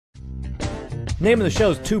Name of the show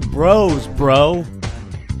is Two Bros, bro.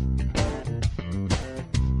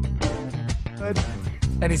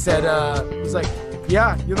 And he said, he's like,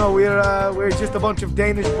 yeah, you know, we're just a bunch of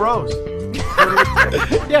Danish bros.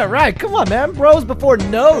 Yeah, right. Come on, man. Bros before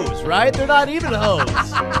nose, right? They're not even hoes.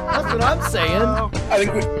 That's what I'm saying. I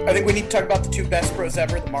think we need to talk about the two best bros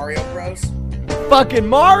ever, the Mario Bros. Fucking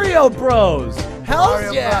Mario Bros. Hell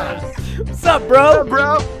Mario yeah. Bros. What's up, bro?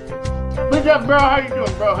 Bro. What's up, bro? How you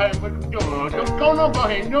doing, bro? Hey, what's going on? What's going on, bro?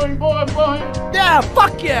 Hey, you doing, boy? Yeah,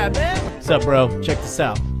 fuck yeah, man. What's up, bro? Check this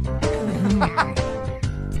out.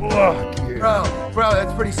 Bro,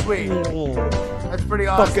 that's pretty sweet. That's pretty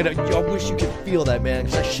awesome. Fucking, I wish you could feel that, man,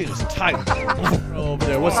 because that shit is tight. Over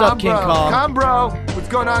there. What's up, King Kong? Combro. What's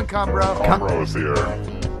going on, Combro? Combro's here.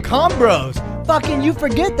 Combros. Fucking, you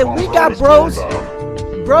forget that we got bros.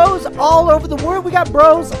 Bros all over the world. We got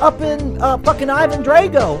bros up in fucking Ivan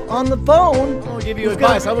Drago on the phone. I'm gonna give you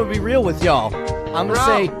advice. I'm gonna be real with y'all. I'm gonna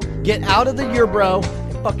say, get out of the euro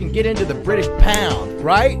and fucking get into the British pound,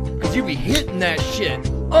 right? Because you be hitting that shit.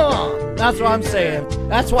 That's what I'm saying.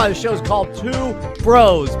 That's why the show's called Two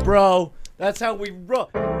Bros, bro. That's how we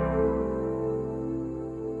roll.